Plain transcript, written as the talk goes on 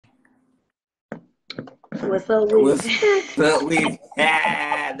What's up with it? What's up with it?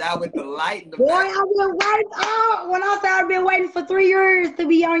 That with the light in the Boy, back. I've been waiting. Oh, when I say I've been waiting for 3 years to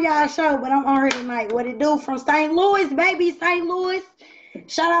be on y'all show, but I'm on here tonight. What it do from St. Louis, baby, St. Louis.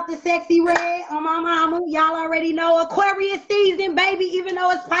 Shout out to Sexy Red on my mama. Y'all already know Aquarius season, baby. Even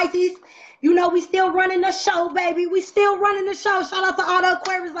though it's Pisces, you know we still running the show, baby. We still running the show. Shout out to all the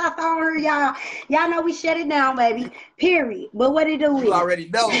Aquarius I saw on here, y'all. Y'all know we shut it down, baby. Period. But what it do? You already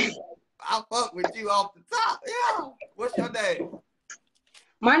know. I fuck with you off the top. Yeah. What's your name?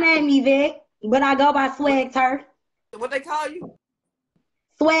 My name Yvette, but I go by Swag Turf. What they call you?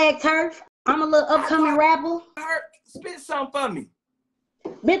 Swag Turf. I'm a little upcoming rapper. Spit something for me.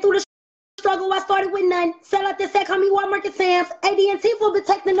 Been through the struggle, I started with none. Sell out the set, call me Walmart and Sam's. AD&T for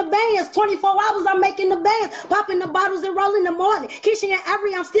protecting the bands. 24 hours, I'm making the bands. Popping the bottles and rolling the morning. Keisha and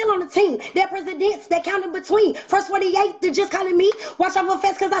Avery, I'm still on the team. They're presidents, they counting between. First 48, they're just calling me. Watch out for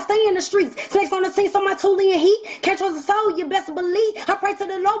fast, cause I stay in the streets. Snakes on the scene, so my Thule and heat. Can't trust the soul, you best believe. I pray to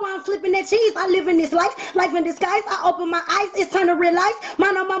the Lord while I'm flipping that cheese. I live in this life, life in disguise. I open my eyes, it's time to realize.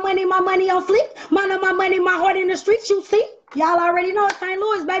 Mine on my money on flip. Mine on my money, my heart in the streets, you see. Y'all already know it's St.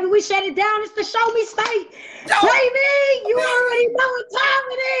 Louis, baby. We shut it down. It's the Show Me State. Baby, you already know what time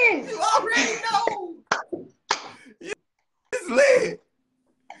it is. You already know. It's lit.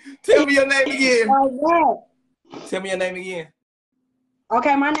 Tell me your name again. Tell me your name again.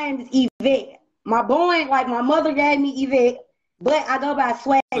 Okay, my name is Yvette. My boy, like my mother gave me Yvette, but I go by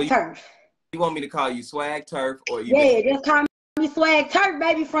Swag Turf. You want me to call you Swag Turf or Yvette? Yeah, just call me Swag Turf,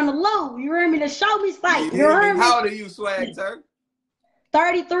 baby, from the low. You hear me? The Show Me State. You hear me? How old are you, Swag Turf?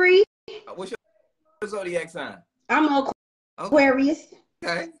 33. What's your zodiac sign? I'm an Aquarius.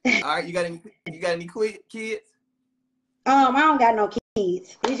 Okay. All right. You got any kids? I don't got no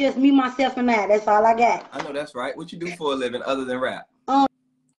kids. It's just me, myself, and I. That's all I got. I know that's right. What you do for a living other than rap?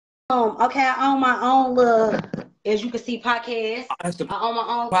 Okay, I own my own little, as you can see, podcast. I own my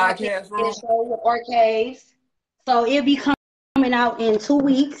own podcast show with Arcaves. So it'll be coming out in 2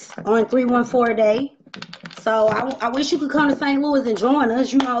 weeks on 314 Day. So I wish you could come to St. Louis and join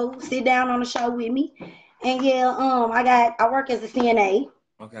us, you know, sit down on the show with me. And yeah, I work as a CNA.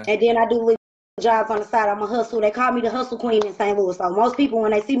 Okay. And then I do little jobs on the side. I'm a hustle. They call me the hustle queen in St. Louis. So most people,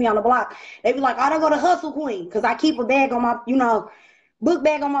 when they see me on the block, they be like, oh, they go to hustle queen. Because I keep a bag on my, book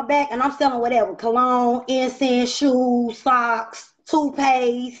bag on my back, and I'm selling whatever. Cologne, incense, shoes, socks,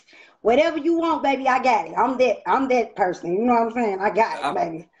 toothpaste. Whatever you want, baby, I got it. I'm that person. You know what I'm saying? I got it,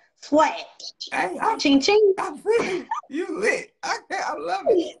 baby. Swag. Hey, ching ching. You lit. I love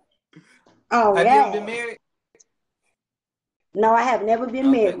it. Oh, have yeah. you ever been married? No, I have never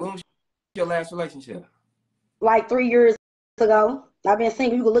been married. When was your last relationship? Like 3 years ago. I've been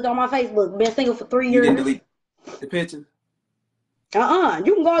single. You can look on my Facebook. Been single for 3 years. You didn't delete the picture? You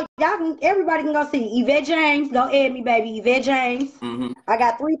can go, everybody can go see Yvette James. Go add me, baby. Yvette James. Mm-hmm. I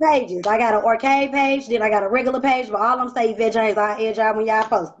got 3 pages. I got an arcade page, then I got a regular page, but all I'm saying Yvette James. I'll add y'all when y'all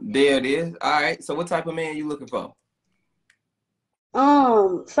post. There it is. All right. So what type of man you looking for?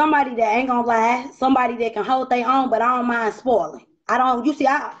 Somebody that ain't gonna lie, somebody that can hold their own, but I don't mind spoiling. Let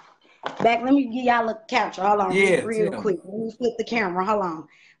me give y'all a capture. Hold on, real quick. Let me flip the camera. Hold on.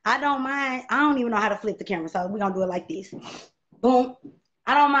 I don't mind. I don't even know how to flip the camera, so we're gonna do it like this. Boom.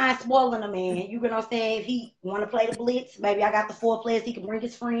 I don't mind spoiling a man. You know what I'm saying? If he want to play the blitz, baby, I got the 4 players. He can bring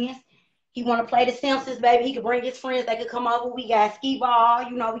his friends. He want to play the Simpsons, baby. He could bring his friends. They could come over. We got skee ball.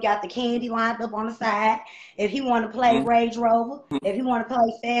 We got the candy lined up on the side. If he want to play Range Rover, if he want to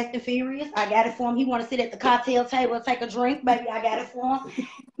play Fast and Furious, I got it for him. He want to sit at the cocktail table and take a drink, baby, I got it for him.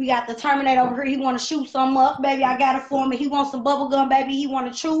 We got the Terminator over here. He want to shoot something up, baby, I got it for him. If he wants some bubble gum, baby, he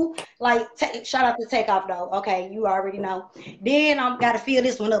want to chew. Shout out to Takeoff, though. Okay, you already know. Then I got to fill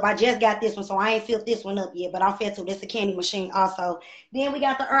this one up. I just got this one, so I ain't filled this one up yet, but I'm fed to this a candy machine also. Then we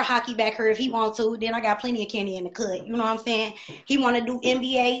got the air hockey back here if he wants to. Then I got plenty of candy in the cut. You know what I'm saying? He want to do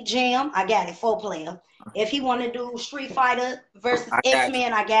NBA Jam. I got it, 4 player. If he want to do Street Fighter versus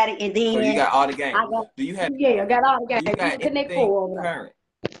X-Men, I got it. And then so you got all the games. Do you have? Yeah, I got all the games. You got Connect 4 current?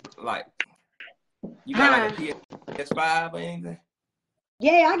 Like you got like a PS5 or anything?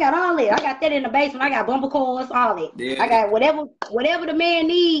 Yeah, I got all that. I got that in the basement. I got bumper cars, all that. Yeah. I got whatever the man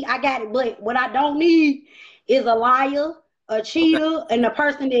need, I got it. But what I don't need is a liar, a cheater, and the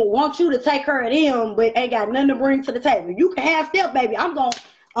person that wants you to take care of them, but ain't got nothing to bring to the table. You can have step, baby. I'm going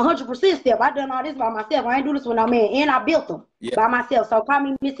 100% step. I done all this by myself. I ain't do this with no man, and I built them by myself. So call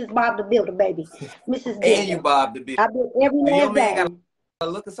me Mrs. Bob the Builder, baby. Mrs. And you Bob the Builder. I built every last your man thing.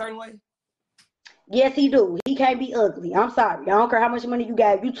 gotta look a certain way? Yes, he do. He can't be ugly. I'm sorry. I don't care how much money you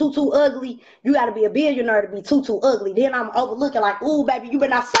got. If you too ugly, you got to be a billionaire to be too ugly. Then I'm overlooking like, ooh, baby, you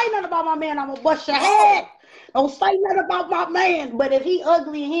better not say nothing about my man. I'm going to bust your head. Don't say nothing about my man. But if he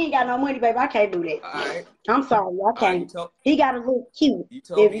ugly and he ain't got no money, baby, I can't do that. All right. I'm sorry. I can't. He got to look cute.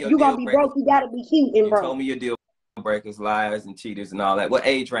 If you going to be broke, you got to be cute and broke. You told me your deal breakers, liars, and cheaters and all that. What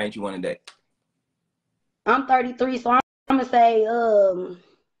age range you want to date? I'm 33, so I'm going to say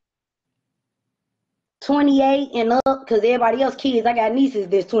 28 and up, because everybody else kids, I got nieces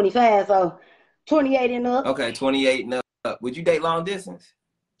that's 25, so 28 and up. Okay, 28 and up. Would you date long distance?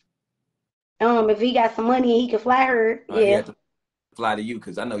 If he got some money and he can fly her, yeah. He have to fly to you,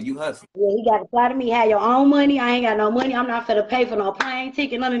 because I know you hustle. Yeah, he got to fly to me. Have your own money. I ain't got no money. I'm not finna pay for no plane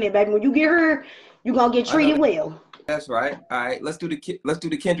ticket, none of that, baby. When you get her, you gonna get treated well. That's right. All right, let's do the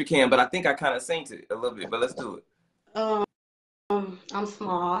Kendrick Cam, but I think I kind of synced it a little bit, but let's do it. I'm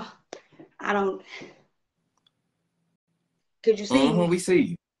small. I don't. Could you see me? We see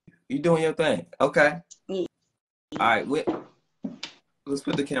you. You doing your thing. Okay. Yeah. All right. Let's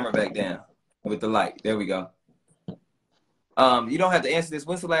put the camera back down with the light. There we go. You don't have to answer this.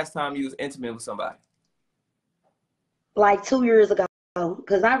 When's the last time you was intimate with somebody? Like 2 years ago.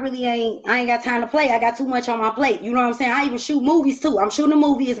 Because I ain't got time to play. I got too much on my plate. You know what I'm saying? I even shoot movies too. I'm shooting a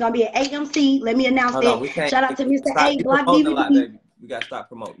movie. It's going to be at AMC. Let me announce that. Shout out to Mr. A. Block DVD. We got to stop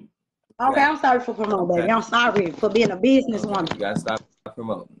promoting. Okay, I'm sorry for promoting, baby. I'm sorry for being a businesswoman. You got to stop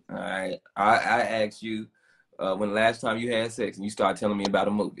promoting. All right. I asked you when the last time you had sex and you started telling me about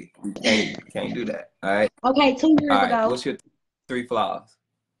a movie. You can't do that. All right. Okay, 2 years ago. What's your 3 flaws?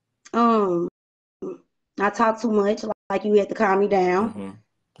 I talk too much. Like you had to calm me down.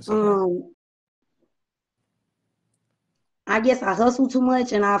 Okay. I guess I hustle too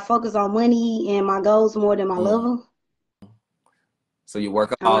much and I focus on money and my goals more than my lover. So you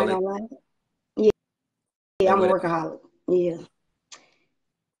workaholic? Yeah, I'm a workaholic. Yeah.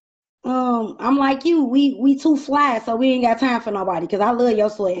 I'm like you. We too fly, so we ain't got time for nobody. Cause I love your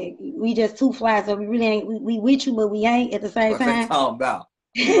swag. We just too fly, so we really ain't. We with you, but we ain't at the same time. What's that talking about?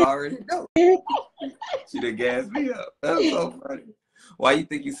 You already know. She done gassed me up. That's so funny. Why you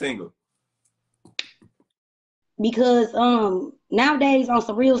think you single? Because nowadays on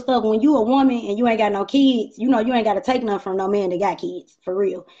some real stuff, when you a woman and you ain't got no kids, you know you ain't got to take nothing from no man that got kids, for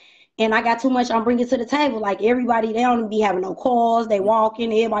real. And I got too much I'm bringing to the table. Like everybody, they don't be having no cars. They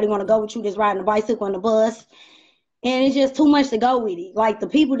walking. Everybody want to go with you. That's riding a bicycle on the bus. And it's just too much to go with it. Like the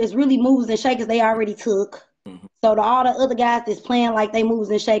people that's really moves and shakers, they already took. So all the other guys that's playing like they moves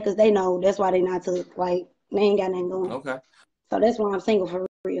and shakers, they know that's why they not took. Like they ain't got nothing going. Okay. So that's why I'm single for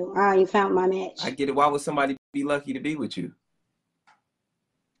real. I ain't found my match. I get it. Why would somebody be lucky to be with you?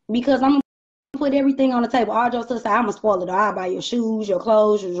 Because I'm gonna put everything on the table. All jokes aside, I'm gonna spoil it. I'll buy your shoes, your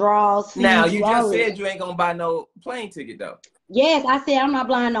clothes, your drawers. Now you just said you ain't gonna buy no plane ticket though. Yes, I said I'm not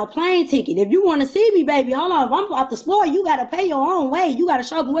buying no plane ticket. If you want to see me, baby, hold on. If I'm about to spoil, you gotta pay your own way. You gotta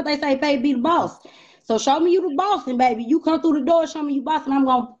show me what they say. Pay be the boss. So show me you the boss, and baby, you come through the door, show me you boss, and I'm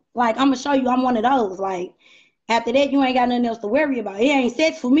gonna show you I'm one of those. Like after that, you ain't got nothing else to worry about. It ain't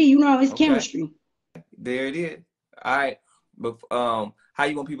sex for me, you know. It's chemistry. There it is. All right, but how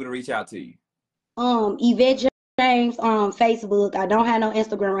you want people to reach out to you? Yvette James on Facebook. I don't have no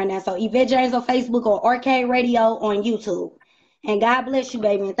Instagram right now, so Yvette James on Facebook or Arcade Radio on YouTube. And God bless you,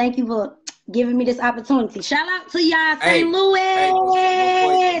 baby, and thank you for giving me this opportunity. Shout out to y'all, St. Louis.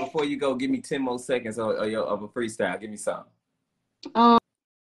 Hey, before you go, give me 10 more seconds of a freestyle. Give me something.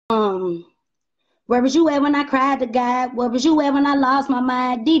 Where was you at when I cried to God? Where was you at when I lost my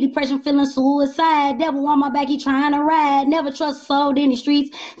mind? Deep depression, feeling suicide. Devil on my back, he trying to ride. Never trust a soul in the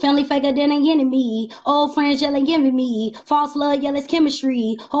streets. Family faker than an enemy. Old friends yelling, giving me. False love, yeah, it's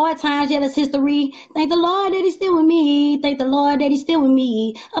chemistry. Hard times, yeah, it's history. Thank the Lord that he's still with me. Thank the Lord that he's still with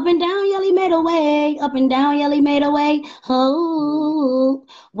me. Up and down, yeah, he made a way. Up and down, yeah, he made a way. Oh,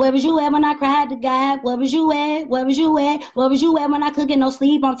 where was you at when I cried to God? Where was you at? Where was you at? Where was you at when I couldn't get no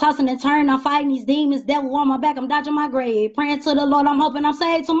sleep? I'm tossing and turning. I'm fighting these demons. Devil on my back. I'm dodging my grave. Praying to the Lord. I'm hoping I'm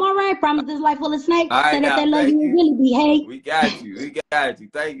saved tomorrow. I promise this life full of snakes. All right, say that they love you and really behave. We got you. We got you.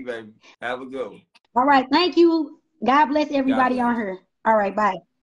 Thank you, baby. Have a good one. All right. Thank you. God bless everybody on here. All right. Bye.